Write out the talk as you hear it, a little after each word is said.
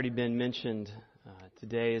Already been mentioned,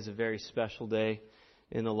 today is a very special day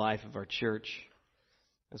in the life of our church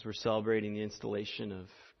as we're celebrating the installation of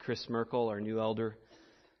Chris Merkel, our new elder.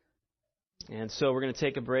 And so we're going to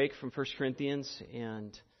take a break from 1 Corinthians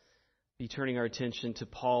and be turning our attention to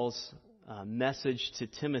Paul's message to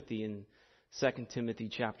Timothy in 2 Timothy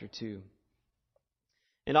chapter 2.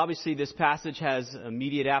 And obviously this passage has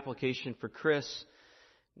immediate application for Chris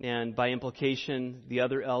and by implication the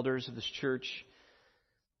other elders of this church.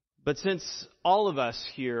 But since all of us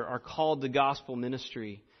here are called to gospel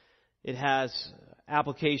ministry, it has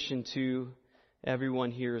application to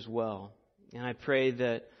everyone here as well. And I pray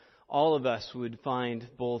that all of us would find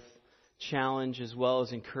both challenge as well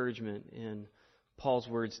as encouragement in Paul's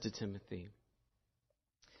words to Timothy.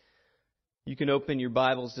 You can open your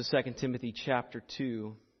Bibles to 2 Timothy chapter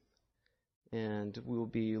 2, and we will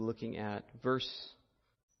be looking at verses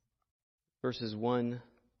 1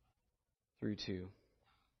 through 2.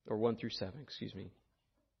 Or 1 through 7, excuse me.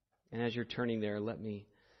 And as you're turning there, let me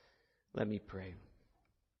pray.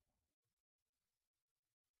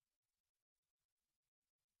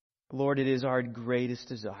 Lord, it is our greatest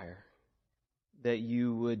desire that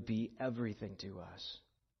you would be everything to us.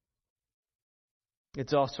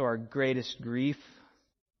 It's also our greatest grief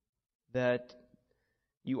that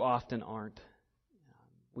you often aren't.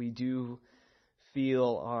 We do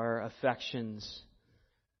feel our affections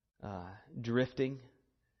drifting,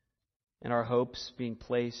 and our hopes being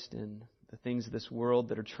placed in the things of this world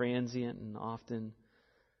that are transient and often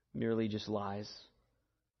merely just lies.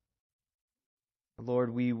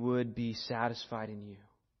 Lord, we would be satisfied in you.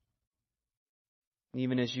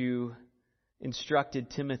 Even as you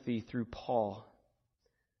instructed Timothy through Paul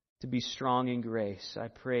to be strong in grace, I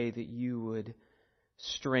pray that you would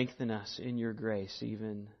strengthen us in your grace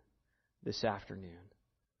even this afternoon.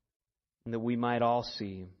 And that we might all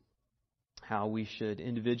see how we should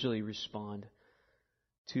individually respond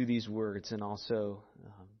to these words and also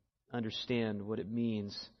understand what it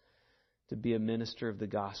means to be a minister of the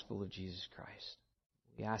gospel of Jesus Christ.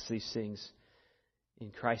 We ask these things in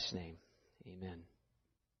Christ's name. Amen.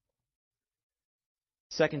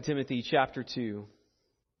 2 Timothy chapter 2,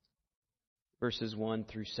 verses 1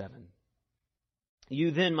 through 7. You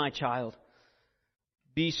then, my child,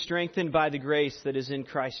 be strengthened by the grace that is in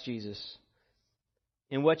Christ Jesus.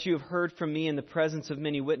 In what you have heard from me in the presence of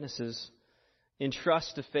many witnesses,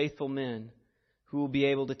 entrust to faithful men who will be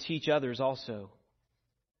able to teach others also.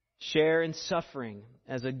 Share in suffering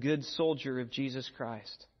as a good soldier of Jesus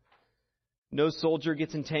Christ. No soldier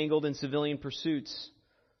gets entangled in civilian pursuits,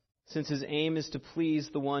 since his aim is to please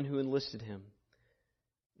the one who enlisted him.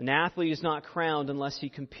 An athlete is not crowned unless he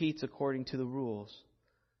competes according to the rules.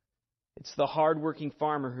 It's the hard-working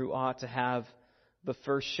farmer who ought to have the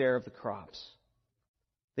first share of the crops.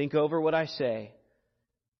 Think over what I say,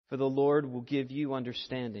 for the Lord will give you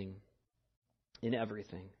understanding in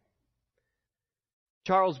everything.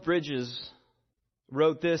 Charles Bridges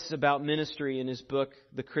wrote this about ministry in his book,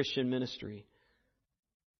 The Christian Ministry.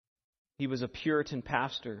 He was a Puritan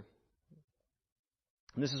pastor.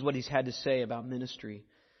 And this is what he's had to say about ministry.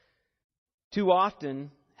 Too often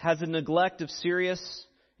has the neglect of serious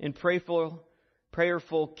and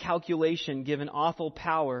prayerful calculation given awful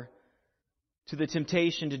power to the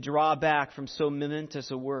temptation to draw back from so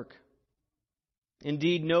momentous a work.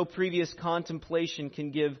 Indeed, no previous contemplation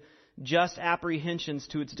can give just apprehensions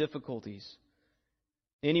to its difficulties,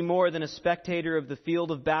 any more than a spectator of the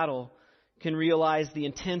field of battle can realize the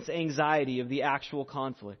intense anxiety of the actual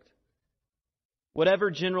conflict.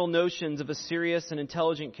 Whatever general notions of a serious and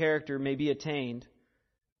intelligent character may be attained,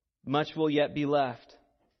 much will yet be left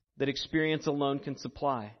that experience alone can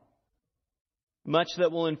supply. Much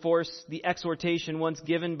that will enforce the exhortation once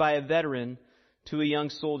given by a veteran to a young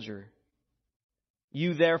soldier.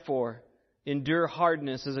 You, therefore, endure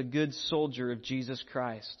hardness as a good soldier of Jesus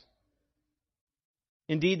Christ.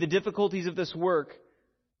 Indeed, the difficulties of this work,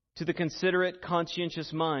 to the considerate,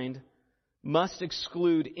 conscientious mind, must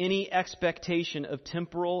exclude any expectation of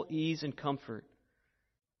temporal ease and comfort.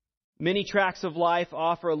 Many tracts of life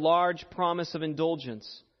offer a large promise of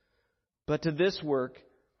indulgence, but to this work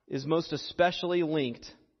is most especially linked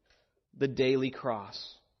the daily cross.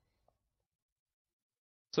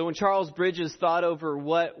 So when Charles Bridges thought over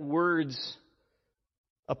what words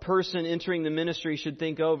a person entering the ministry should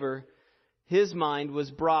think over, his mind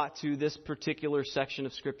was brought to this particular section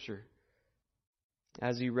of Scripture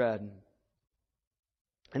as he read.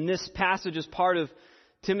 And this passage is part of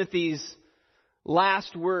Timothy's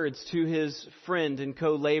last words to his friend and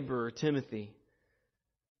co-laborer, Timothy.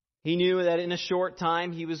 He knew that in a short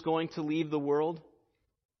time he was going to leave the world.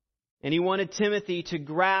 And he wanted Timothy to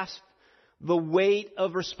grasp the weight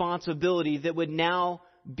of responsibility that would now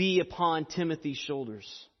be upon Timothy's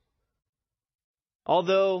shoulders.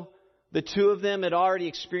 Although the two of them had already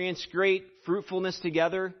experienced great fruitfulness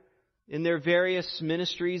together in their various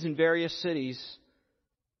ministries in various cities,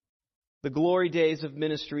 the glory days of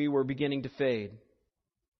ministry were beginning to fade.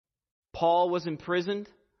 Paul was imprisoned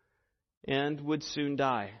and would soon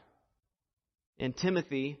die. And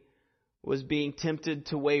Timothy was being tempted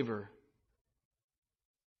to waver.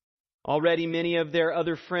 Already many of their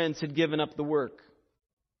other friends had given up the work.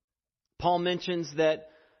 Paul mentions that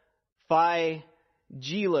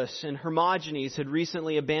Phygellus and Hermogenes had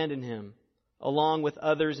recently abandoned him, along with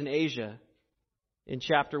others in Asia, in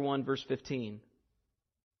chapter 1, verse 15.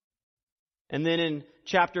 And then in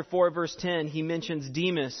chapter 4, verse 10, he mentions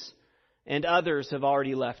Demas and others have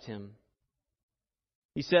already left him.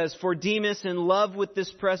 He says, "For Demas, in love with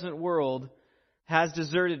this present world, has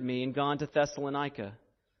deserted me and gone to Thessalonica.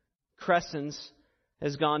 Crescens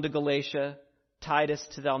has gone to Galatia, Titus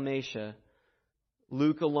to Dalmatia.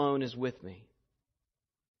 Luke alone is with me."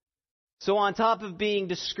 So on top of being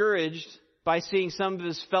discouraged by seeing some of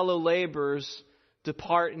his fellow laborers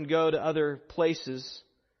depart and go to other places,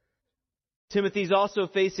 Timothy's also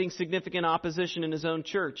facing significant opposition in his own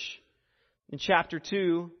church. In chapter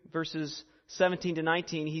 2, verses 17 to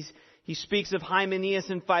 19, he speaks of Hymenaeus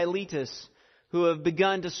and Philetus, who have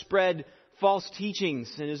begun to spread false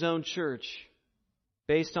teachings in his own church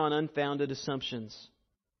based on unfounded assumptions.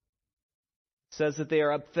 It says that they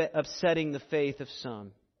are upsetting the faith of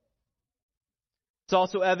some. It's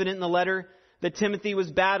also evident in the letter that Timothy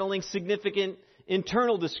was battling significant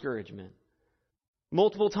internal discouragement.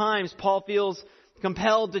 Multiple times, Paul feels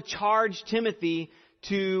compelled to charge Timothy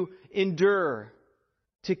to endure,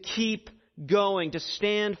 to keep going, to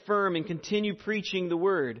stand firm and continue preaching the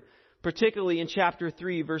word, particularly in chapter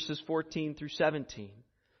 3, verses 14 through 17.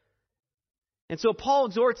 And so Paul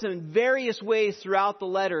exhorts him in various ways throughout the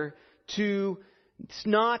letter to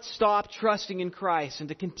not stop trusting in Christ and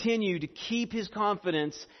to continue to keep his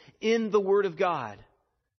confidence in the Word of God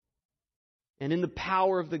and in the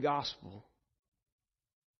power of the gospel.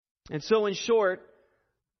 And so in short,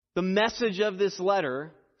 the message of this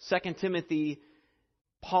letter, 2 Timothy,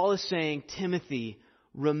 Paul is saying, Timothy,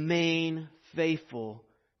 remain faithful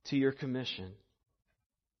to your commission.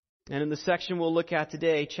 And in the section we'll look at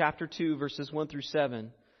today, chapter 2, verses 1 through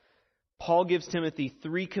 7, Paul gives Timothy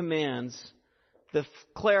 3 commands that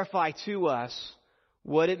clarify to us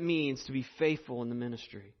what it means to be faithful in the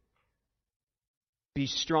ministry. Be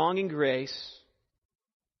strong in grace.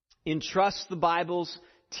 Entrust the Bible's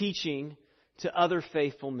teaching to other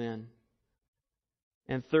faithful men.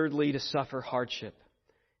 And thirdly, to suffer hardship.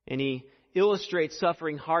 And he illustrates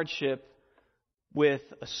suffering hardship with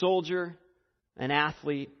a soldier, an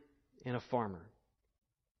athlete, and a farmer.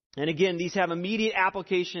 And again, these have immediate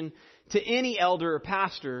application to any elder or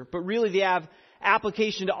pastor, but really they have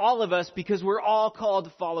application to all of us because we're all called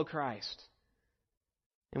to follow Christ.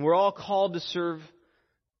 And we're all called to serve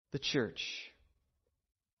the church.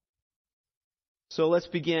 So let's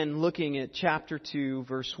begin looking at chapter 2,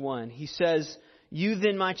 verse 1. He says, "You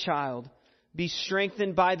then, my child, be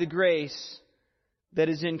strengthened by the grace that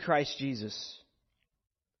is in Christ Jesus."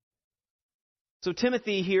 So Paul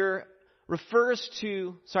refers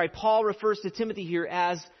to Timothy here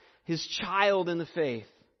as his child in the faith.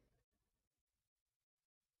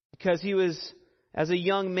 Because he was, as a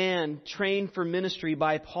young man, trained for ministry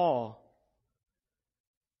by Paul.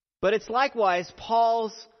 But it's likewise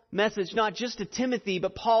Paul's message, not just to Timothy,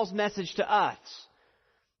 but Paul's message to us.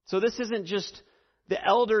 So this isn't just the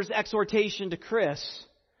elder's exhortation to Chris.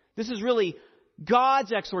 This is really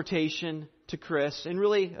God's exhortation to Chris, and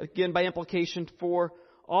really, again, by implication, for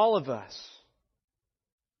all of us.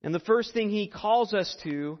 And the first thing he calls us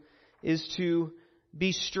to is to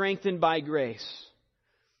be strengthened by grace.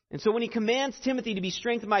 And so when he commands Timothy to be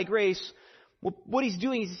strengthened by grace, what he's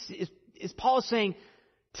doing is Paul is saying,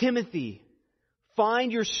 Timothy,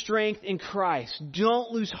 find your strength in Christ.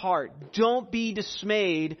 Don't lose heart. Don't be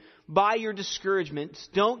dismayed by your discouragements.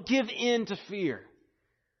 Don't give in to fear.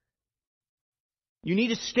 You need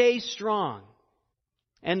to stay strong.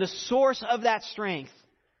 And the source of that strength,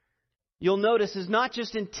 you'll notice, is not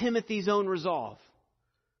just in Timothy's own resolve.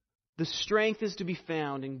 The strength is to be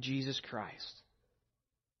found in Jesus Christ.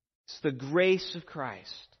 It's the grace of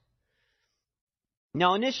Christ.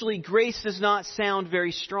 Now, initially, grace does not sound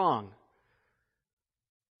very strong.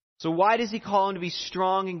 So why does he call him to be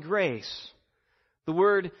strong in grace? The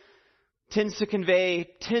word tends to convey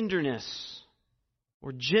tenderness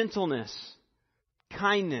or gentleness,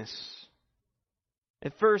 kindness.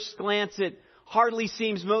 At first glance, it hardly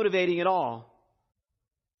seems motivating at all.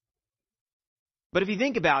 But if you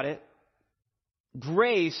think about it,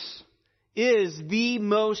 grace is the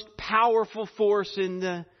most powerful force in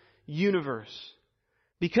the universe.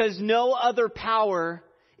 Because no other power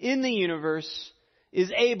in the universe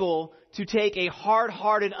is able to take a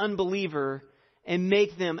hard-hearted unbeliever and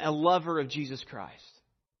make them a lover of Jesus Christ.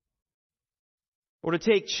 Or to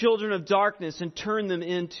take children of darkness and turn them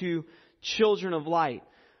into children of light.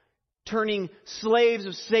 Turning slaves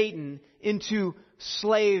of Satan into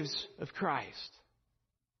slaves of Christ.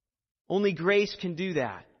 Only grace can do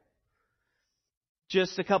that.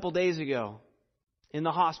 Just a couple days ago, in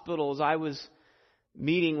the hospitals, I was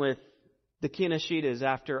meeting with the Kineshitas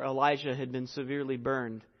after Elijah had been severely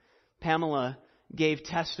burned. Pamela gave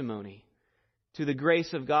testimony to the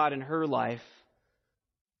grace of God in her life.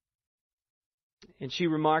 And she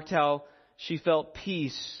remarked how she felt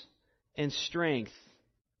peace and strength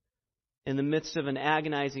in the midst of an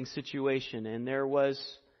agonizing situation. And there was,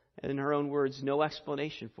 in her own words, no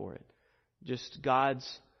explanation for it. Just God's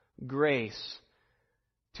grace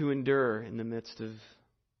to endure in the midst of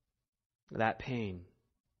that pain.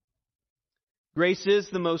 Grace is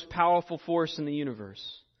the most powerful force in the universe.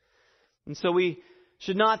 And so we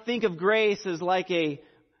should not think of grace as like a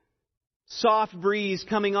soft breeze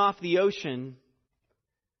coming off the ocean,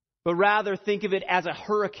 but rather think of it as a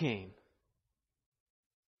hurricane.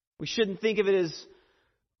 We shouldn't think of it as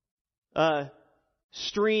a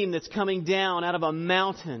stream that's coming down out of a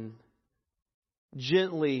mountain,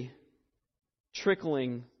 gently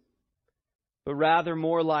trickling, but rather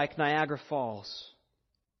more like Niagara Falls.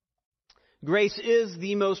 Grace is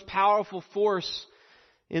the most powerful force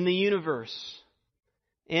in the universe,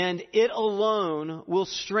 and it alone will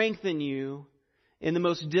strengthen you in the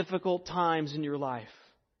most difficult times in your life.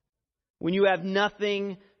 When you have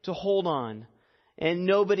nothing to hold on and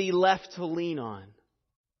nobody left to lean on.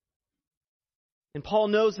 And Paul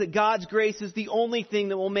knows that God's grace is the only thing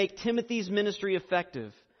that will make Timothy's ministry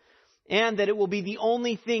effective, and that it will be the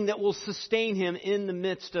only thing that will sustain him in the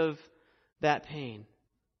midst of that pain.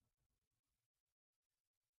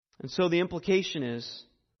 And so the implication is,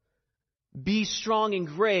 be strong in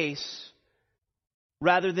grace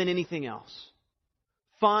rather than anything else.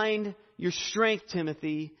 Find your strength,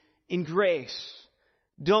 Timothy, in grace.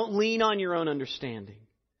 Don't lean on your own understanding.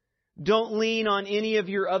 Don't lean on any of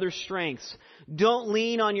your other strengths. Don't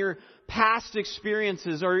lean on your past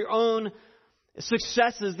experiences or your own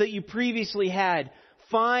successes that you previously had.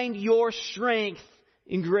 Find your strength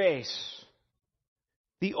in grace.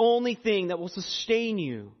 The only thing that will sustain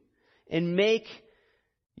you and make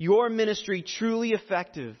your ministry truly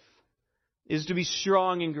effective is to be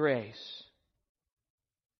strong in grace.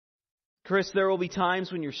 Chris, there will be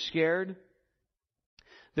times when you're scared.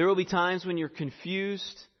 There will be times when you're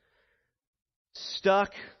confused,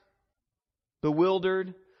 stuck,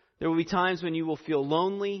 bewildered. There will be times when you will feel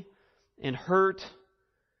lonely and hurt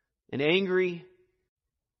and angry.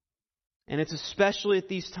 And it's especially at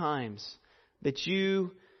these times that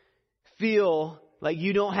you feel like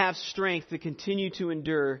you don't have strength to continue to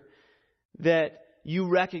endure, that you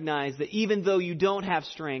recognize that even though you don't have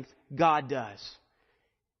strength, God does.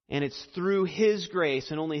 And it's through His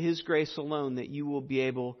grace and only His grace alone that you will be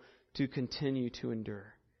able to continue to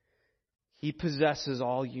endure. He possesses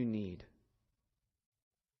all you need.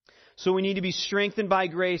 So we need to be strengthened by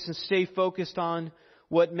grace and stay focused on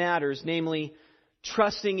what matters, namely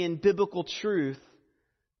trusting in biblical truth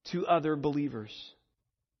to other believers.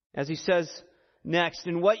 As he says next,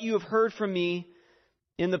 "In what you have heard from me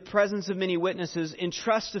in the presence of many witnesses,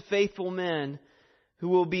 entrust to faithful men who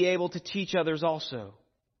will be able to teach others also."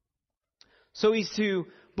 So he's to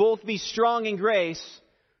both be strong in grace,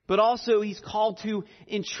 but also he's called to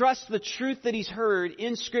entrust the truth that he's heard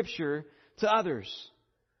in Scripture to others.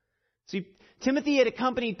 See, Timothy had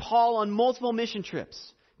accompanied Paul on multiple mission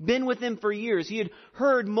trips, been with him for years. He had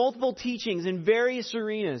heard multiple teachings in various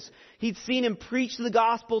arenas. He'd seen him preach the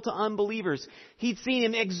gospel to unbelievers. He'd seen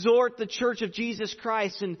him exhort the church of Jesus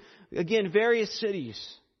Christ in, again, various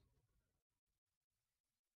cities.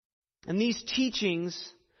 And these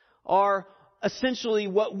teachings are essentially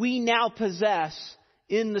what we now possess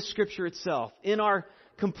in the Scripture itself, in our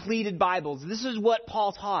completed Bibles. This is what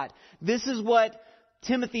Paul taught. This is what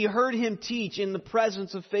Timothy heard him teach in the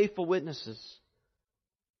presence of faithful witnesses.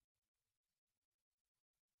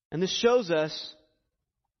 And this shows us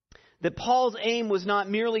that Paul's aim was not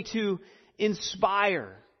merely to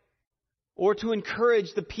inspire or to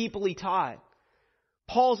encourage the people he taught.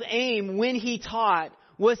 Paul's aim when he taught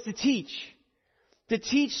was to teach. To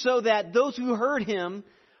teach so that those who heard him,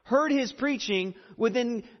 heard his preaching, would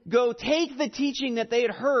then go take the teaching that they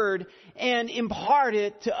had heard and impart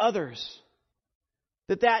it to others.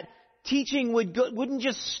 That teaching wouldn't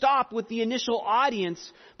just stop with the initial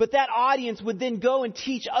audience, but that audience would then go and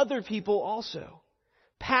teach other people also,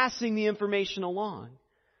 passing the information along.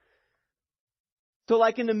 So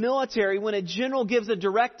like in the military, when a general gives a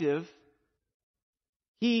directive,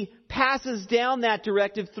 he passes down that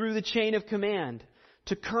directive through the chain of command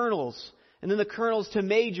to colonels, and then the colonels to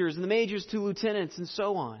majors, and the majors to lieutenants, and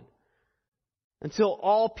so on, until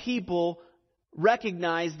all people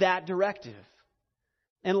recognize that directive.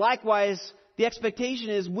 And likewise, the expectation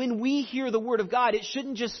is when we hear the Word of God, it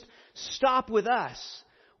shouldn't just stop with us.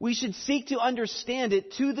 We should seek to understand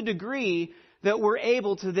it to the degree that we're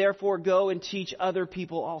able to therefore go and teach other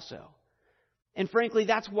people also. And frankly,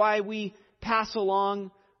 that's why we pass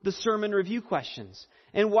along the sermon review questions,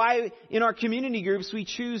 and why in our community groups we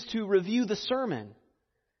choose to review the sermon.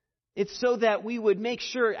 It's so that we would make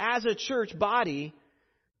sure as a church body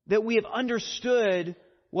that we have understood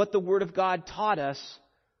what the Word of God taught us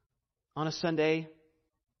on a Sunday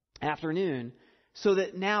afternoon, so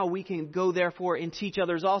that now we can go therefore and teach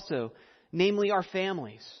others also, namely our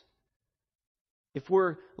families. If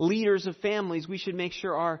we're leaders of families, we should make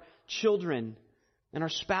sure our children and our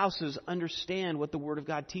spouses understand what the Word of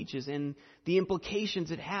God teaches and the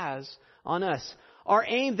implications it has on us. Our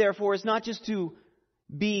aim, therefore, is not just to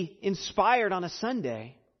be inspired on a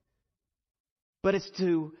Sunday, but it's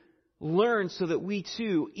to learn so that we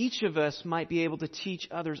too, each of us, might be able to teach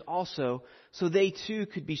others also, so they too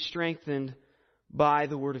could be strengthened by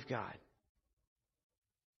the Word of God.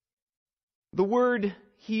 The word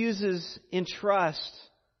he uses, entrust,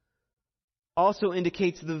 also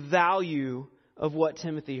indicates the value of what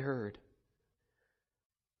Timothy heard.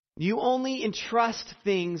 You only entrust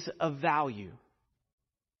things of value.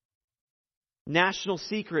 National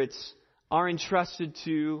secrets are entrusted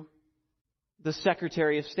to the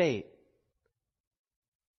Secretary of State.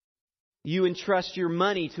 You entrust your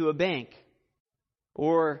money to a bank,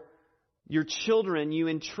 or your children you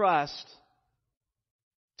entrust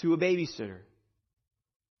to a babysitter.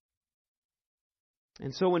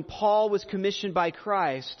 And so when Paul was commissioned by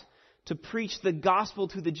Christ to preach the gospel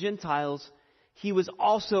to the Gentiles, he was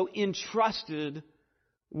also entrusted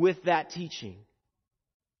with that teaching.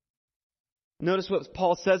 Notice what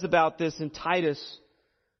Paul says about this in Titus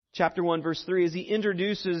chapter 1, verse 3, as he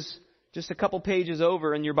introduces, just a couple pages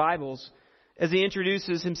over in your Bibles, as he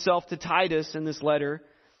introduces himself to Titus in this letter.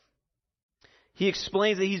 He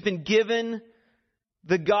explains that he's been given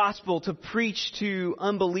the gospel to preach to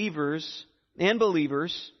unbelievers and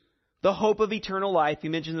believers the hope of eternal life. He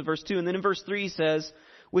mentions in verse 2. And then in verse 3 he says,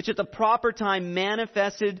 which at the proper time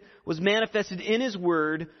was manifested in His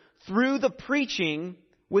Word through the preaching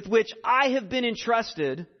with which I have been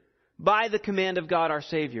entrusted by the command of God our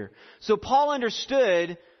Savior. So Paul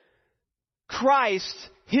understood Christ,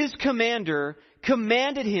 his commander,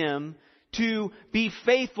 commanded him to be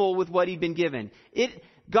faithful with what he'd been given.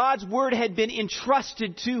 God's Word had been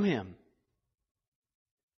entrusted to him.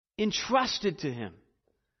 Entrusted to him.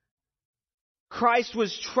 Christ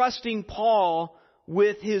was trusting Paul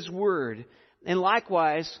with His Word. And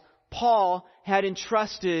likewise, Paul had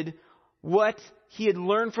entrusted what he had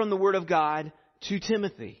learned from the Word of God to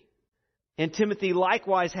Timothy. And Timothy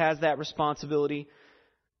likewise has that responsibility.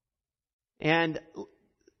 And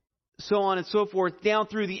so on and so forth. Down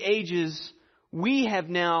through the ages, we have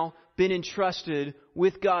now been entrusted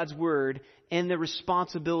with God's Word and the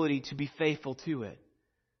responsibility to be faithful to it.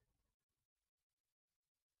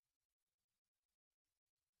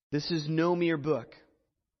 This is no mere book.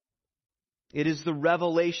 It is the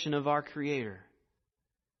revelation of our Creator.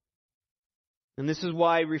 And this is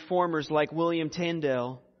why reformers like William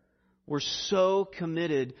Tyndale were so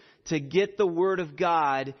committed to get the Word of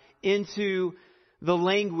God into the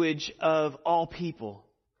language of all people.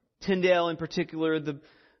 Tyndale in particular,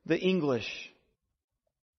 the English.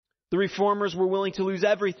 The reformers were willing to lose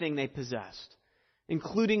everything they possessed,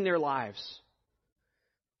 including their lives.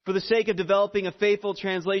 For the sake of developing a faithful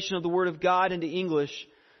translation of the Word of God into English,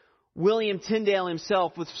 William Tyndale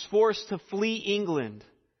himself was forced to flee England.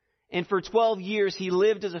 And for 12 years he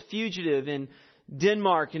lived as a fugitive in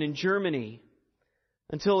Denmark and in Germany,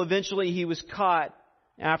 until eventually he was caught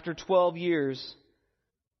after 12 years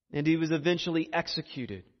and he was eventually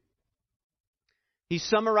executed. He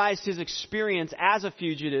summarized his experience as a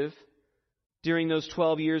fugitive during those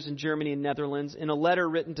 12 years in Germany and Netherlands in a letter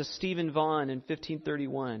written to Stephen Vaughan in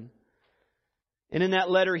 1531. And in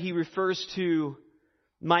that letter he refers to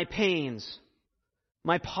my pains,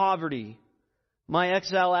 my poverty, my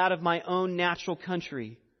exile out of my own natural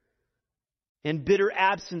country, and bitter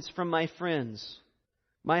absence from my friends,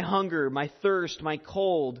 my hunger, my thirst, my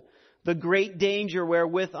cold, the great danger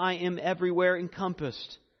wherewith I am everywhere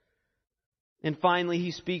encompassed, And finally,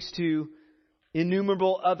 he speaks to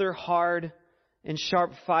innumerable other hard and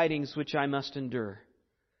sharp fightings which I must endure.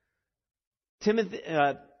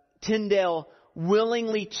 Tyndale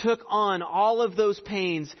willingly took on all of those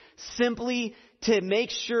pains simply to make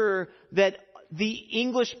sure that the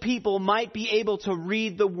English people might be able to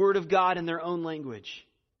read the Word of God in their own language.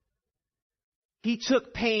 He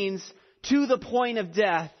took pains to the point of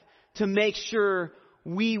death to make sure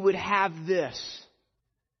we would have this.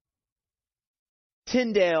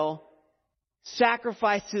 Tyndale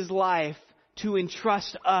sacrificed his life to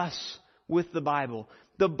entrust us with the Bible.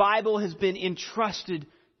 The Bible has been entrusted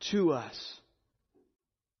to us.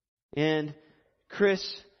 And Chris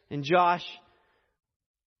and Josh,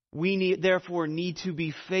 we therefore need to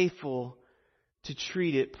be faithful to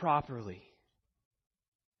treat it properly,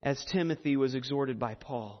 as Timothy was exhorted by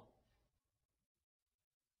Paul.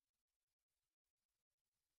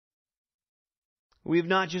 We have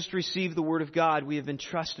not just received the Word of God, we have been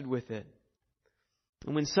trusted with it.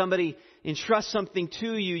 And when somebody entrusts something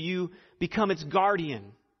to you, you become its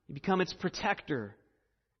guardian. You become its protector.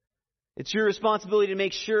 It's your responsibility to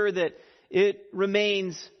make sure that it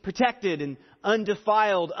remains protected and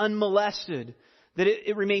undefiled, unmolested, that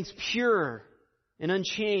it remains pure and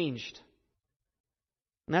unchanged.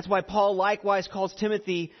 And that's why Paul likewise calls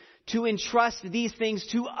Timothy to entrust these things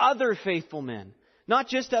to other faithful men. Not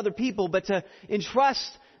just to other people, but to entrust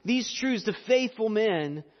these truths to faithful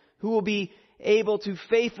men who will be able to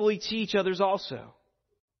faithfully teach others also.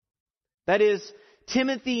 That is,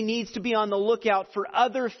 Timothy needs to be on the lookout for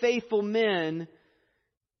other faithful men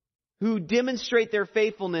who demonstrate their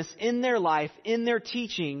faithfulness in their life, in their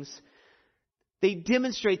teachings. They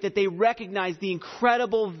demonstrate that they recognize the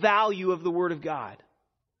incredible value of the Word of God.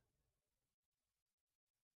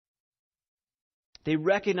 They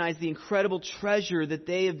recognize the incredible treasure that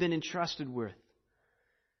they have been entrusted with.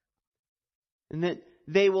 And that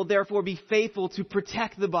they will therefore be faithful to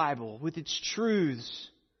protect the Bible with its truths,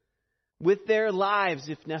 with their lives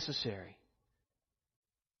if necessary,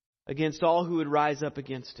 against all who would rise up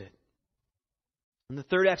against it. And the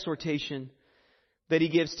third exhortation that he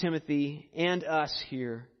gives Timothy and us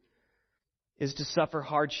here is to suffer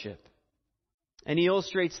hardship. And he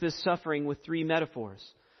illustrates this suffering with three metaphors: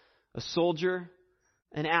 a soldier,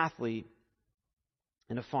 an athlete,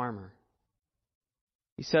 and a farmer.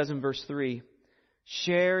 He says in verse 3,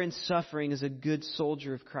 "Share in suffering as a good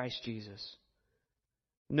soldier of Christ Jesus.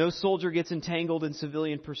 No soldier gets entangled in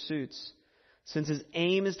civilian pursuits, since his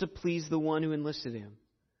aim is to please the one who enlisted him.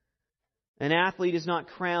 An athlete is not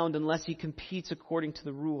crowned unless he competes according to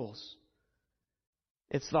the rules.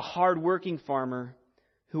 It's the hard-working farmer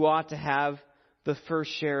who ought to have the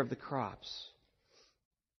first share of the crops."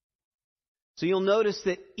 So you'll notice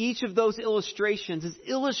that each of those illustrations is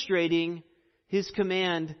illustrating his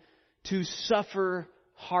command to suffer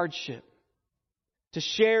hardship, to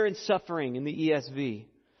share in suffering in the ESV.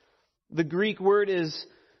 The Greek word is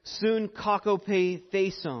sun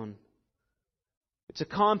kakopetheson. It's a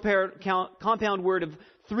compound word of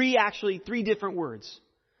three different words.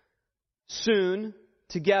 Sun,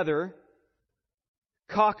 together.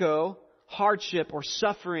 Kako, hardship or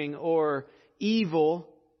suffering or evil.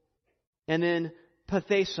 And then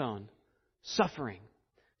patheson, suffering.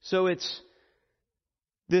 So it's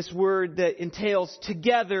this word that entails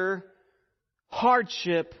together,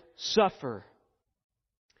 hardship, suffer.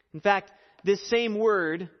 In fact, this same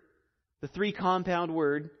word, the three compound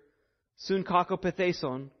word, sun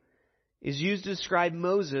kakopetheson, is used to describe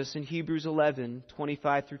Moses in Hebrews 11,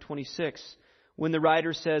 25 through 26, when the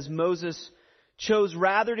writer says Moses chose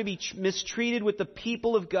rather to be mistreated with the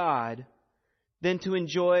people of God than to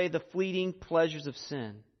enjoy the fleeting pleasures of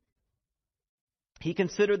sin. He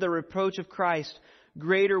considered the reproach of Christ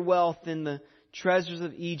greater wealth than the treasures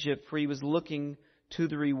of Egypt, for he was looking to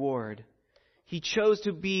the reward. He chose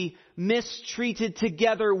to be mistreated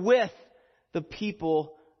together with the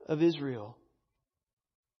people of Israel.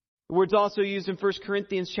 The word's also used in 1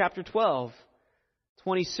 Corinthians chapter 12,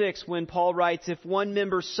 26, when Paul writes, "If one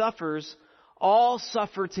member suffers, all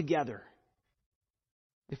suffer together.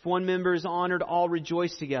 If one member is honored, all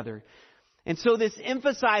rejoice together." And so this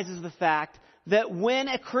emphasizes the fact that when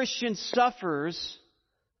a Christian suffers,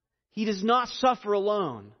 he does not suffer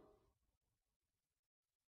alone.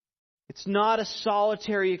 It's not a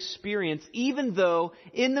solitary experience, even though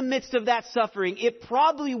in the midst of that suffering, it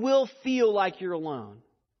probably will feel like you're alone.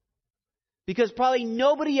 Because probably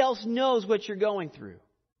nobody else knows what you're going through.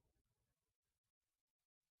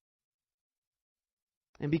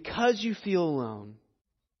 And because you feel alone,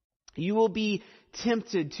 you will be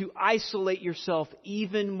tempted to isolate yourself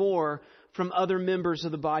even more from other members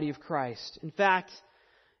of the body of Christ. In fact,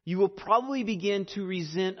 you will probably begin to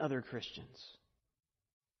resent other Christians.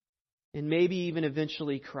 And maybe even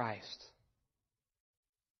eventually Christ.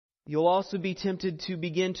 You'll also be tempted to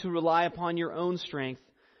begin to rely upon your own strength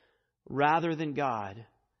rather than God.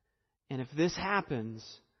 And if this happens,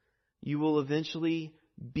 you will eventually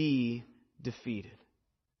be defeated.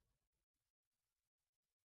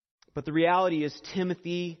 But the reality is,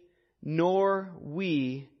 Timothy, nor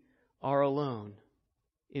we are alone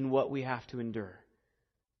in what we have to endure.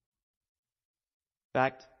 In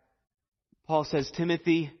fact, Paul says,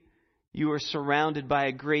 Timothy, you are surrounded by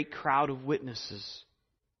a great crowd of witnesses.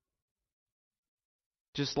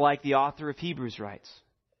 Just like the author of Hebrews writes.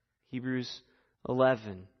 Hebrews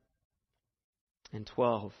 11 and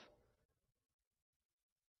 12.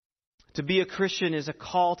 To be a Christian is a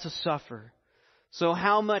call to suffer. So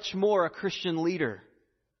how much more a Christian leader?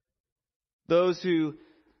 Those who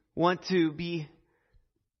want to be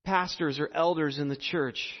pastors or elders in the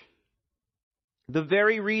church. The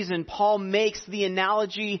very reason Paul makes the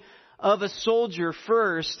analogy of a soldier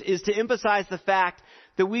first is to emphasize the fact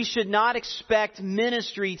that we should not expect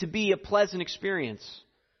ministry to be a pleasant experience.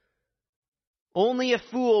 Only a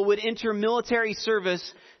fool would enter military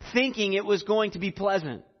service thinking it was going to be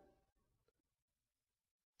pleasant.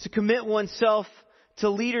 To commit oneself to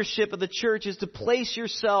leadership of the church is to place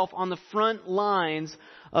yourself on the front lines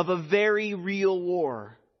of a very real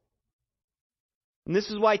war. And this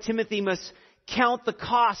is why Timothy must count the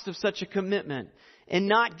cost of such a commitment and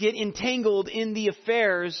not get entangled in the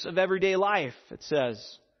affairs of everyday life, it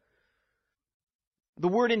says. The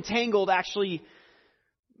word entangled actually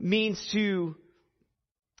means to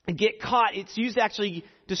get caught. It's used to actually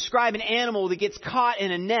describe an animal that gets caught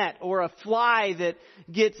in a net or a fly that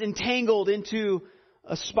gets entangled into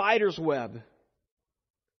a spider's web.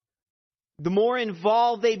 The more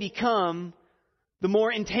involved they become, the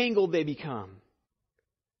more entangled they become.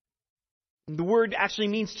 The word actually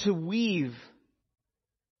means to weave.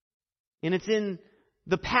 And it's in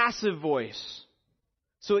the passive voice.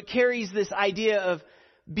 So it carries this idea of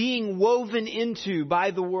being woven into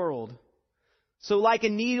by the world. So like a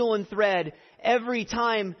needle and thread, every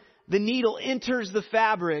time the needle enters the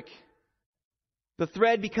fabric, the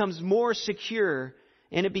thread becomes more secure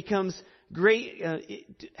and it becomes to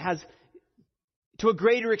a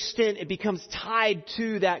greater extent, it becomes tied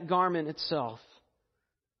to that garment itself.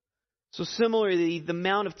 So similarly, the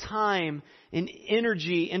amount of time and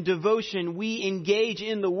energy and devotion we engage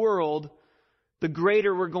in the world, the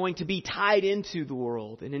greater we're going to be tied into the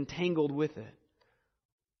world and entangled with it.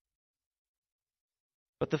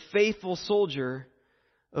 But the faithful soldier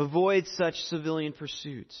avoids such civilian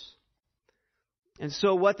pursuits. And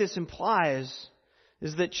so what this implies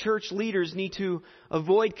is that church leaders need to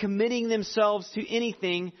avoid committing themselves to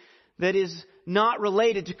anything that is not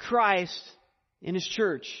related to Christ in His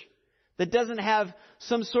church, that doesn't have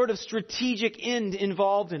some sort of strategic end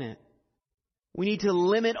involved in it. We need to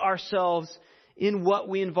limit ourselves in what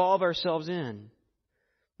we involve ourselves in.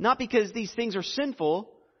 Not because these things are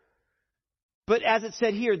sinful, but as it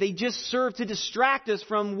said here, they just serve to distract us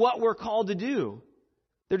from what we're called to do.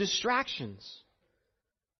 They're distractions.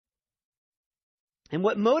 And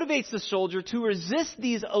what motivates the soldier to resist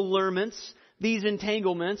these allurements, these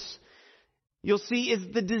entanglements, you'll see,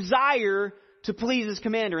 is the desire to please his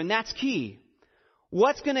commander. And that's key.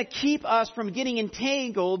 What's going to keep us from getting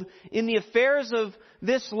entangled in the affairs of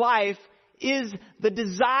this life is the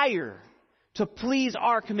desire to please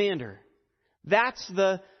our commander. That's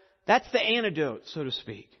the antidote, so to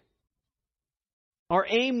speak. Our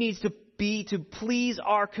aim needs to be to please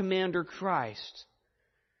our commander, Christ.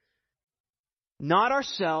 Not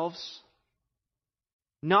ourselves,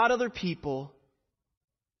 not other people,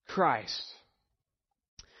 Christ.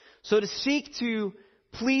 So to seek to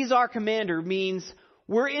please our commander means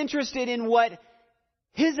we're interested in what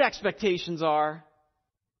his expectations are,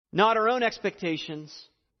 not our own expectations,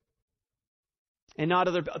 and not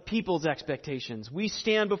other people's expectations. We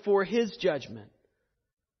stand before his judgment.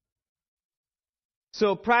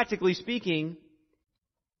 So practically speaking,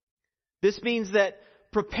 this means that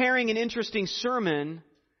preparing an interesting sermon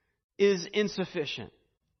is insufficient.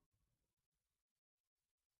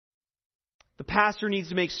 The pastor needs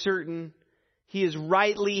to make certain he is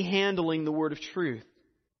rightly handling the word of truth,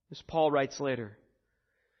 as Paul writes later.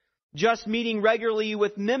 Just meeting regularly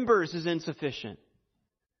with members is insufficient.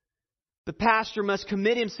 The pastor must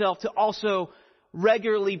commit himself to also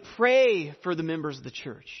regularly pray for the members of the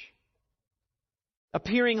church.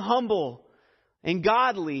 Appearing humble and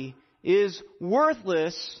godly is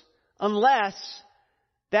worthless unless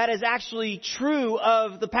that is actually true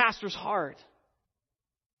of the pastor's heart.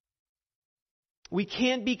 We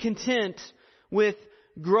can't be content with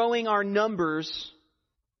growing our numbers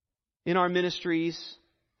in our ministries,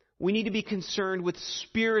 we need to be concerned with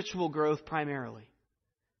spiritual growth primarily.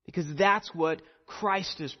 Because that's what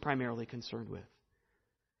Christ is primarily concerned with.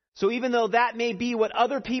 So even though that may be what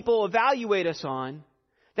other people evaluate us on,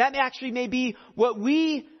 that actually may be what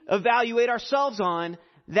we evaluate ourselves on,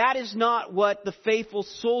 that is not what the faithful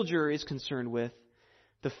soldier is concerned with.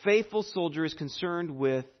 The faithful soldier is concerned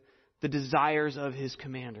with the desires of his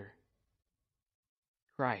commander,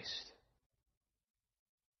 Christ.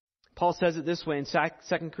 Paul says it this way in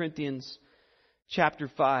 2 Corinthians chapter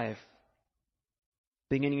 5,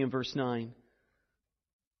 beginning in verse 9.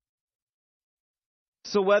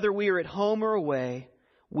 So whether we are at home or away,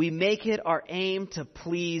 we make it our aim to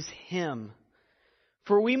please Him.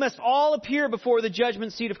 For we must all appear before the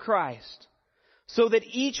judgment seat of Christ, so that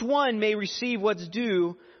each one may receive what's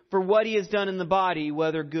due for what he has done in the body,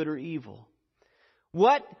 whether good or evil.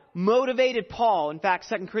 What motivated Paul? In fact,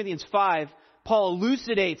 2 Corinthians 5, Paul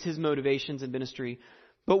elucidates his motivations in ministry.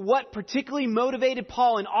 But what particularly motivated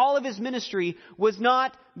Paul in all of his ministry was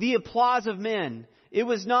not the applause of men. It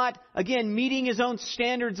was not, again, meeting his own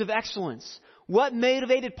standards of excellence. What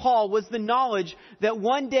motivated Paul was the knowledge that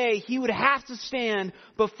one day he would have to stand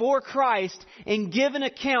before Christ and give an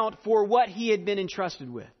account for what he had been entrusted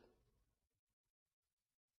with.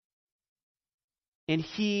 And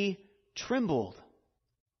he trembled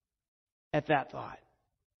at that thought.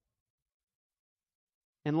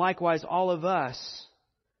 And likewise, all of us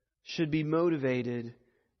should be motivated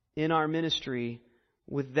in our ministry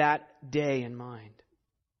with that day in mind.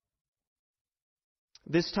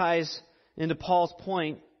 This ties into Paul's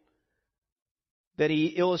point that he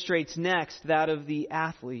illustrates next, that of the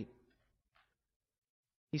athlete.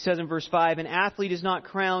 He says in verse 5, an athlete is not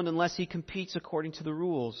crowned unless he competes according to the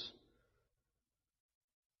rules.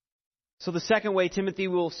 So the second way Timothy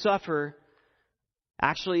will suffer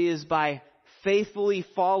actually is by faithfully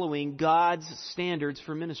following God's standards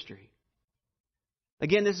for ministry.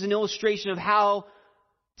 Again, this is an illustration of how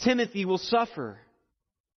Timothy will suffer.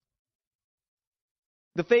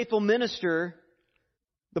 The faithful minister,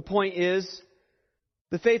 the point is,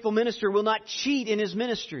 the faithful minister will not cheat in his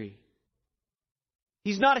ministry.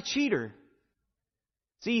 He's not a cheater.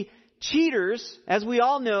 See, cheaters, as we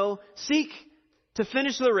all know, seek to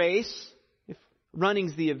finish the race, if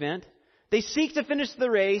running's the event. They seek to finish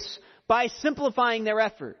the race by simplifying their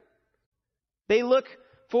effort. They look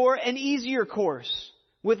for an easier course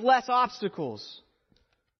with less obstacles.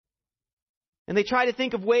 And they try to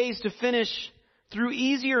think of ways to finish through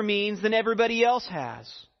easier means than everybody else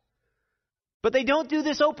has. But they don't do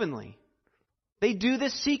this openly. They do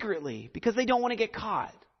this secretly because they don't want to get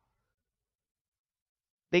caught.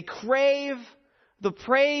 They crave the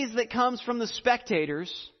praise that comes from the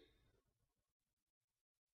spectators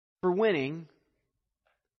for winning,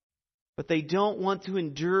 but they don't want to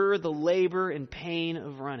endure the labor and pain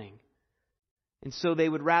of running. And so they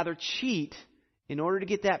would rather cheat in order to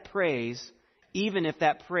get that praise, even if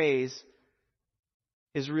that praise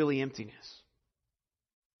is really emptiness.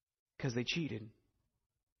 Because they cheated.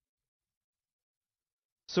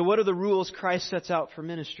 So what are the rules Christ sets out for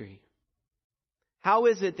ministry? How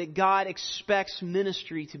is it that God expects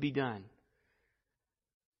ministry to be done?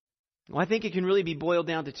 Well, I think it can really be boiled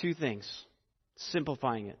down to two things.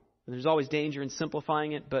 Simplifying it. And there's always danger in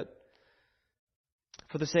simplifying it, but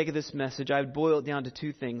for the sake of this message, I would boil it down to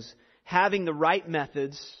two things. Having the right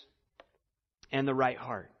methods and the right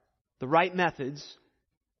heart. The right methods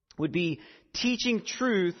would be teaching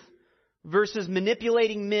truth versus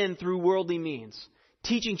manipulating men through worldly means.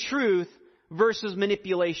 Teaching truth versus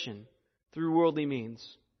manipulation through worldly means.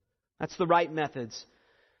 That's the right methods.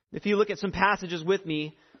 If you look at some passages with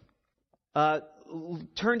me,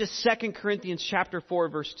 turn to 2 Corinthians chapter 4,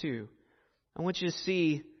 verse 2. I want you to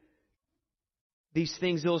see these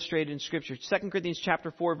things illustrated in Scripture. 2 Corinthians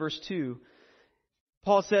chapter 4, verse 2.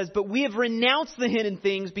 Paul says, but we have renounced the hidden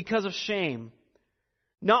things because of shame,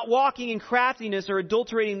 not walking in craftiness or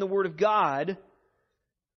adulterating the word of God,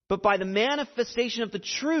 but by the manifestation of the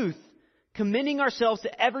truth, commending ourselves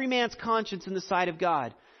to every man's conscience in the sight of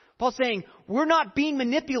God. Paul's saying, we're not being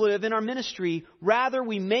manipulative in our ministry. Rather,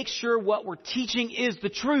 we make sure what we're teaching is the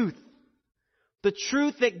truth. The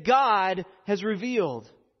truth that God has revealed.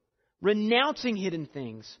 Renouncing hidden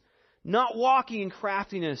things. Not walking in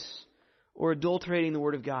craftiness or adulterating the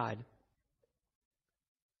word of God.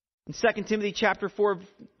 In 2 Timothy chapter 4,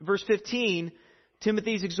 verse 15,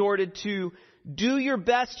 Timothy is exhorted to do your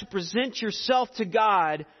best to present yourself to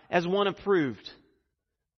God as one approved.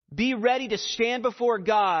 Be ready to stand before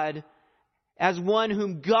God as one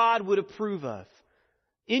whom God would approve of.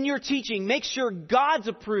 In your teaching, make sure God's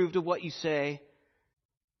approved of what you say,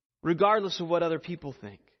 regardless of what other people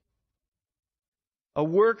think. A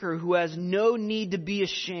worker who has no need to be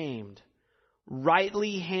ashamed,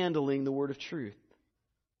 rightly handling the word of truth.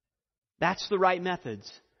 That's the right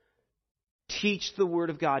methods. Teach the word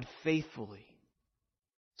of God faithfully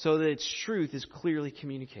so that its truth is clearly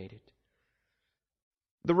communicated.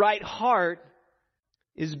 The right heart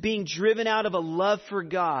is being driven out of a love for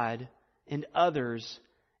God and others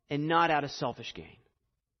and not out of selfish gain.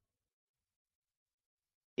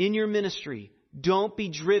 In your ministry, don't be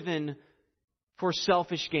driven for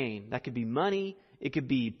selfish gain. That could be money, it could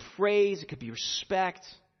be praise, it could be respect.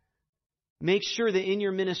 Make sure that in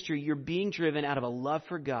your ministry you're being driven out of a love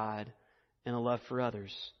for God and a love for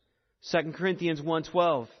others. 2 Corinthians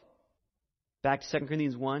 1:12. Back to 2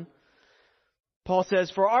 Corinthians 1. Paul says,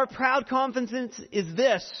 "For our proud confidence is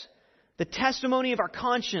this, the testimony of our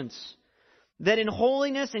conscience, that in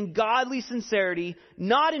holiness and godly sincerity,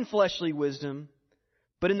 not in fleshly wisdom,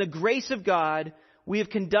 but in the grace of God, we have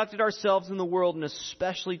conducted ourselves in the world, and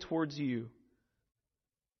especially towards you."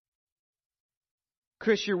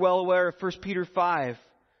 Chris, you're well aware of 1 Peter 5,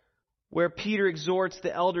 where Peter exhorts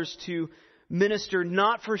the elders to minister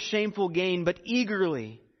not for shameful gain, but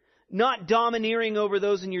eagerly, not domineering over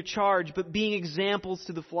those in your charge, but being examples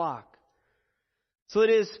to the flock. So it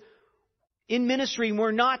is, in ministry,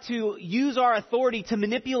 we're not to use our authority to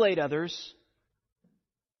manipulate others,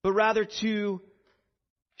 but rather to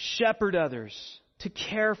shepherd others, to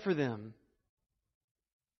care for them.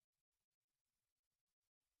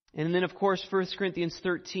 And then, of course, 1 Corinthians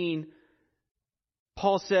 13,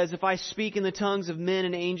 Paul says, "If I speak in the tongues of men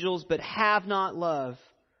and angels, but have not love,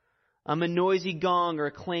 I'm a noisy gong or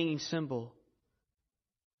a clanging cymbal."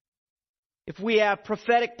 If we have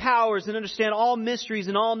prophetic powers and understand all mysteries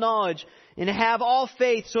and all knowledge, and have all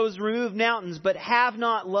faith so as to remove mountains, but have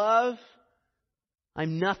not love,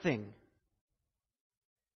 I'm nothing.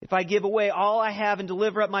 If I give away all I have and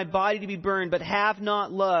deliver up my body to be burned, but have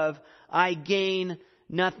not love, I gain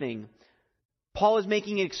nothing. Paul is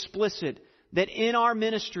making it explicit that in our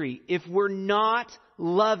ministry, if we're not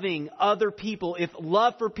loving other people, if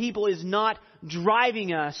love for people is not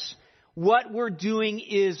driving us, what we're doing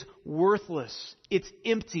is worthless. It's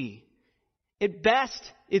empty. At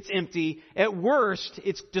best, it's empty. At worst,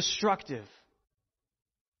 it's destructive.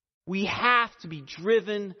 We have to be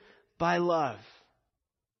driven by love.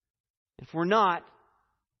 If we're not,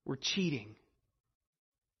 we're cheating.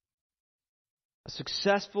 A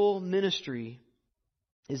successful ministry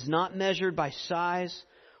is not measured by size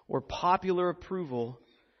or popular approval.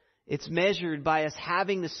 It's measured by us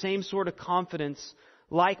having the same sort of confidence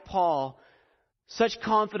like Paul, such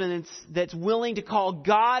confidence that's willing to call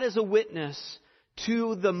God as a witness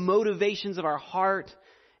to the motivations of our heart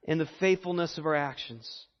and the faithfulness of our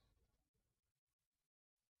actions,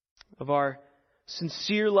 of our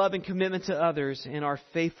sincere love and commitment to others, and our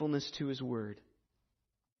faithfulness to His Word.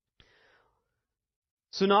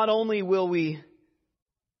 So not only will we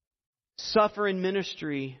suffer in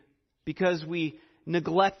ministry because we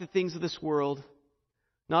neglect the things of this world,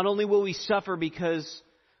 not only will we suffer because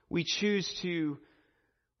we choose to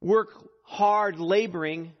work hard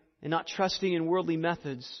laboring and not trusting in worldly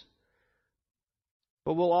methods,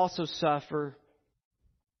 but we'll also suffer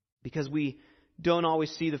because we don't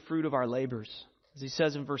always see the fruit of our labors. As he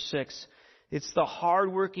says in verse 6, it's the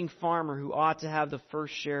hard-working farmer who ought to have the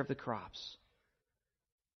first share of the crops.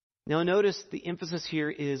 Now notice the emphasis here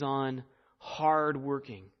is on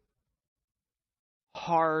hard-working.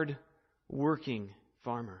 Hard-working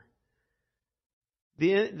farmer.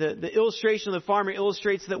 The illustration of the farmer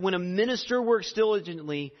illustrates that when a minister works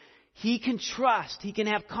diligently, he can trust, he can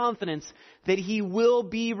have confidence that he will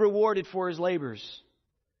be rewarded for his labors.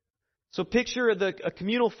 So picture a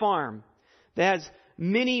communal farm that has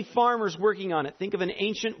many farmers working on it. Think of an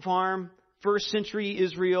ancient farm, first century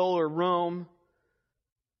Israel or Rome.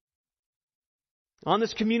 On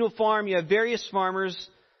this communal farm, you have various farmers,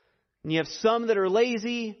 and you have some that are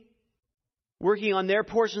lazy, working on their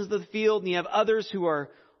portions of the field, and you have others who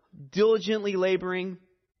are diligently laboring.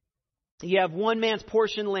 You have one man's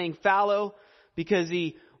portion laying fallow because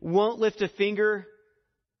he won't lift a finger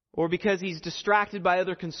or because he's distracted by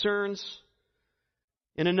other concerns.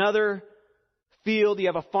 In another field, you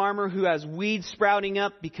have a farmer who has weeds sprouting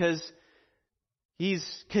up because he's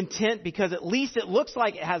content because at least it looks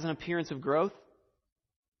like it has an appearance of growth.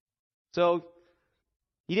 So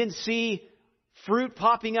he didn't see fruit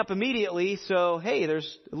popping up immediately. So, hey, at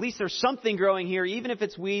least there's something growing here. Even if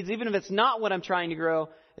it's weeds, even if it's not what I'm trying to grow,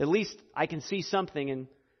 at least I can see something, and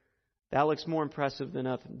that looks more impressive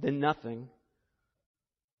than nothing.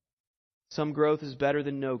 Some growth is better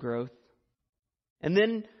than no growth. And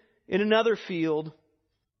then in another field,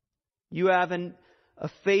 You have a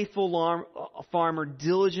faithful farmer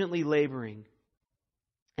diligently laboring.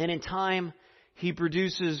 And in time, he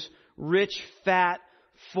produces rich, fat,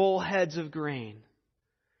 full heads of grain.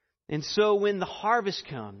 And so when the harvest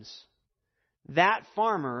comes, that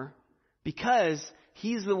farmer, because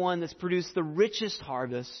he's the one that's produced the richest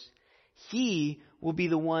harvest, he will be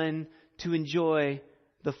the one to enjoy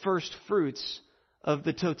the first fruits of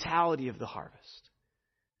the totality of the harvest.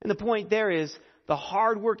 And the point there is, the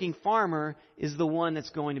hardworking farmer is the one that's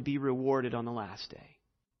going to be rewarded on the last day.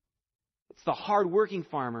 It's the hardworking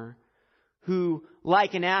farmer who,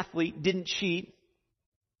 like an athlete, didn't cheat,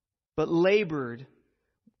 but labored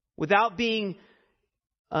without being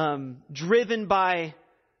driven by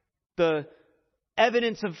the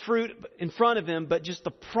evidence of fruit in front of him, but just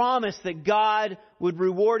the promise that God would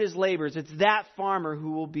reward his labors. It's that farmer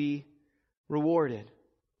who will be rewarded.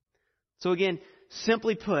 So again,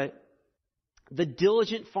 simply put, the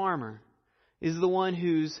diligent farmer is the one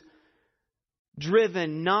who's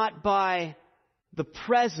driven not by the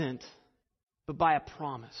present, but by a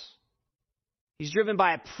promise. He's driven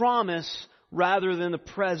by a promise rather than the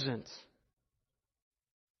present.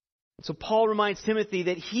 So Paul reminds Timothy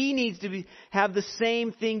that he needs to have the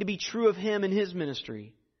same thing to be true of him in his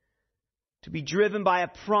ministry. To be driven by a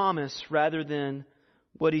promise rather than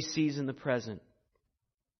what he sees in the present.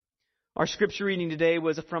 Our scripture reading today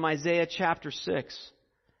was from Isaiah chapter 6.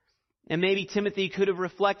 And maybe Timothy could have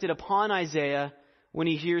reflected upon Isaiah when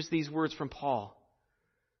he hears these words from Paul.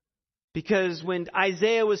 Because when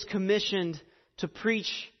Isaiah was commissioned to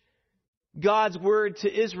preach God's word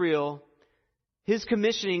to Israel, his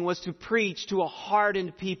commissioning was to preach to a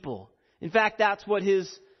hardened people. In fact, that's what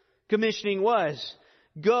his commissioning was.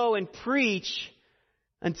 Go and preach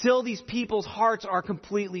until these people's hearts are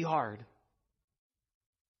completely hard.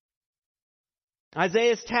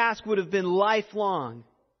 Isaiah's task would have been lifelong.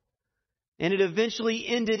 And it eventually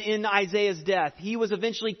ended in Isaiah's death. He was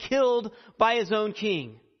eventually killed by his own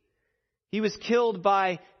king. He was killed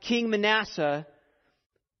by King Manasseh.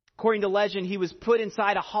 According to legend, he was put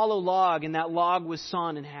inside a hollow log, and that log was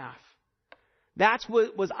sawn in half. That's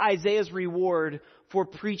what was Isaiah's reward for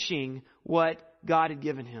preaching what God had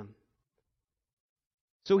given him.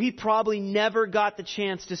 So he probably never got the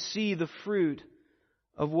chance to see the fruit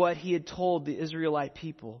of what he had told the Israelite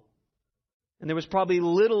people. And there was probably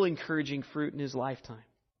little encouraging fruit in his lifetime.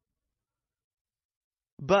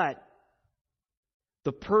 But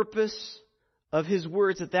the purpose of his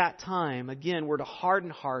words at that time, again, were to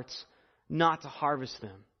harden hearts, not to harvest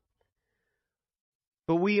them.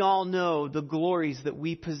 But we all know the glories that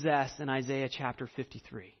we possess in Isaiah chapter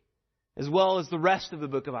 53, as well as the rest of the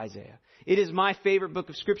book of Isaiah. It is my favorite book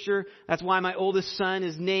of Scripture. That's why my oldest son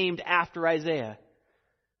is named after Isaiah.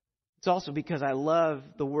 It's also because I love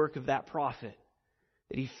the work of that prophet,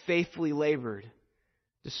 that he faithfully labored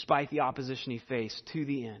despite the opposition he faced to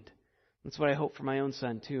the end. That's what I hope for my own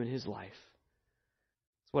son too in his life.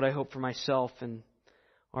 It's what I hope for myself and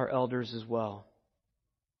our elders as well.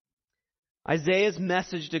 Isaiah's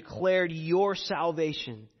message declared your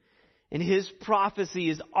salvation, and his prophecy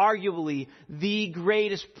is arguably the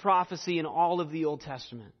greatest prophecy in all of the Old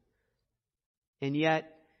Testament. And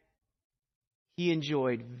yet, he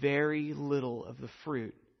enjoyed very little of the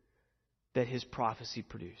fruit that his prophecy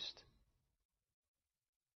produced.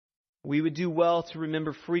 We would do well to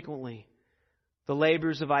remember frequently the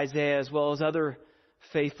labors of Isaiah as well as other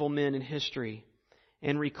faithful men in history,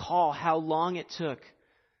 and recall how long it took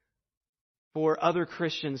for other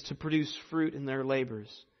Christians to produce fruit in their labors.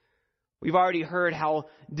 We've already heard how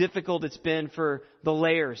difficult it's been for the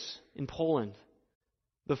layers in Poland,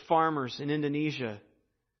 the farmers in Indonesia,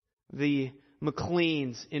 the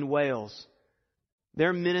McLeans in Wales.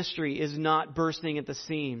 Their ministry is not bursting at the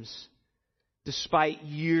seams despite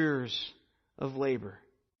years of labor.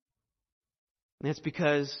 And that's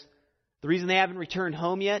because the reason they haven't returned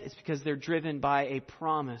home yet is because they're driven by a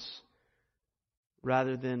promise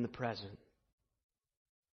rather than the present.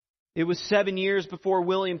 It was 7 years before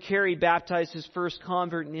William Carey baptized his first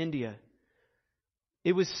convert in India.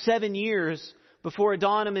 It was 7 years before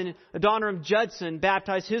Adoniram Judson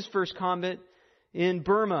baptized his first convert in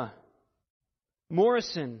Burma.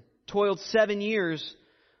 Morrison toiled 7 years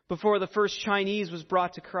before the first Chinese was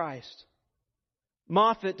brought to Christ.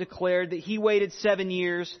 Moffat declared that he waited 7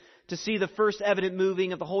 years to see the first evident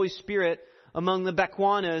moving of the Holy Spirit among the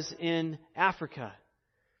Bechuanas in Africa.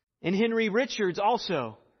 And Henry Richards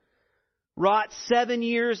also wrought 7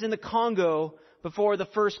 years in the Congo before the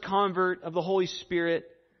first convert of the Holy Spirit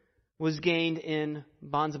was gained in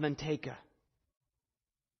Banzamanteka.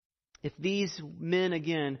 If these men,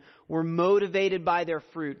 again, were motivated by their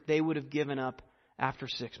fruit, they would have given up after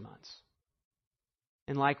 6 months.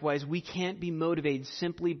 And likewise, we can't be motivated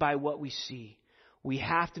simply by what we see. We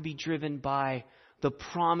have to be driven by the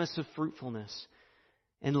promise of fruitfulness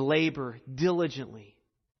and labor diligently,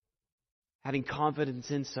 having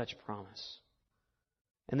confidence in such promise.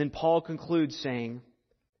 And then Paul concludes saying,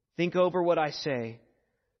 think over what I say,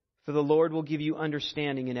 for the Lord will give you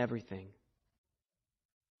understanding in everything.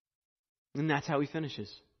 And that's how he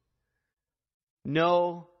finishes.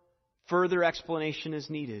 No further explanation is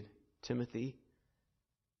needed, Timothy.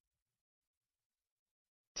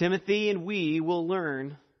 Timothy and we will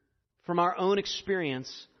learn from our own experience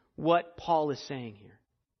what Paul is saying here.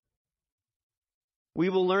 We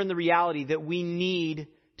will learn the reality that we need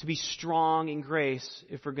to be strong in grace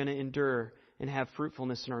if we're going to endure and have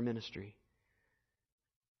fruitfulness in our ministry.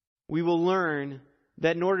 We will learn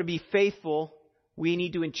that in order to be faithful, we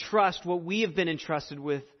need to entrust what we have been entrusted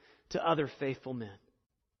with to other faithful men.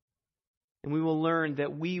 And we will learn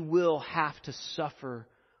that we will have to suffer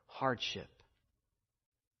hardship.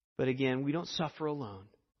 But again, we don't suffer alone.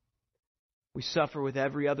 We suffer with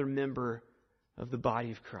every other member of the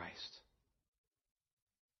body of Christ.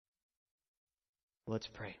 Let's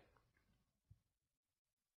pray.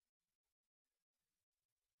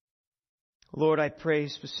 Lord, I pray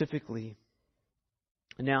specifically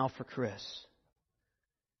now for Chris,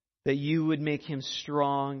 that you would make him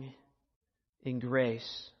strong in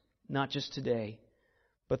grace, not just today,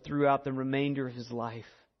 but throughout the remainder of his life,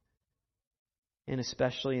 and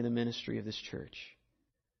especially in the ministry of this church.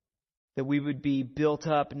 That we would be built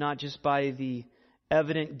up not just by the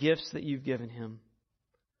evident gifts that you've given him,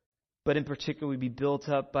 but in particular we'd be built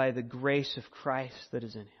up by the grace of Christ that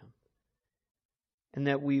is in him. And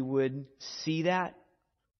that we would see that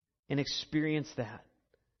and experience that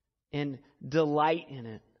and delight in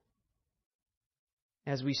it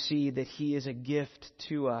as we see that he is a gift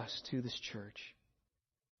to us, to this church.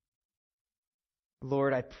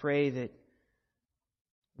 Lord, I pray that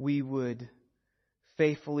we would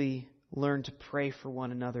faithfully learn to pray for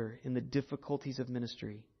one another in the difficulties of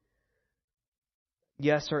ministry.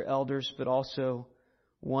 Yes, our elders, but also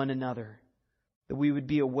one another. That we would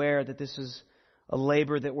be aware that this is a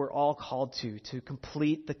labor that we're all called to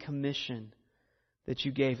complete the commission that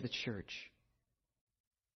you gave the church.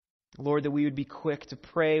 Lord, that we would be quick to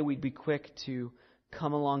pray, we'd be quick to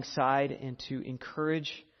come alongside and to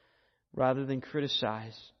encourage rather than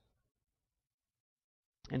criticize,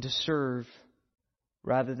 and to serve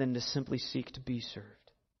rather than to simply seek to be served.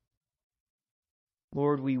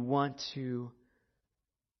 Lord, we want to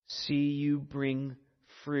see you bring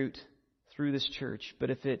fruit through this church, but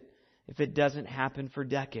if it doesn't happen for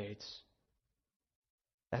decades,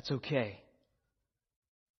 that's okay.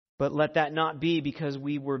 But let that not be because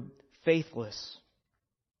we were faithless.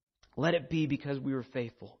 Let it be because we were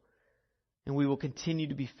faithful. And we will continue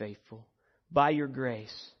to be faithful by your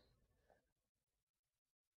grace.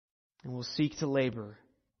 And we'll seek to labor.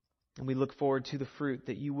 And we look forward to the fruit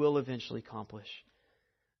that you will eventually accomplish.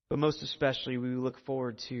 But most especially, we look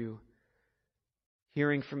forward to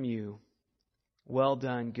hearing from you, well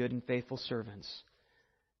done, good and faithful servants,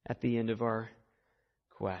 at the end of our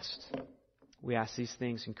quest. We ask these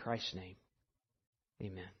things in Christ's name.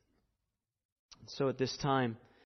 Amen. So at this time,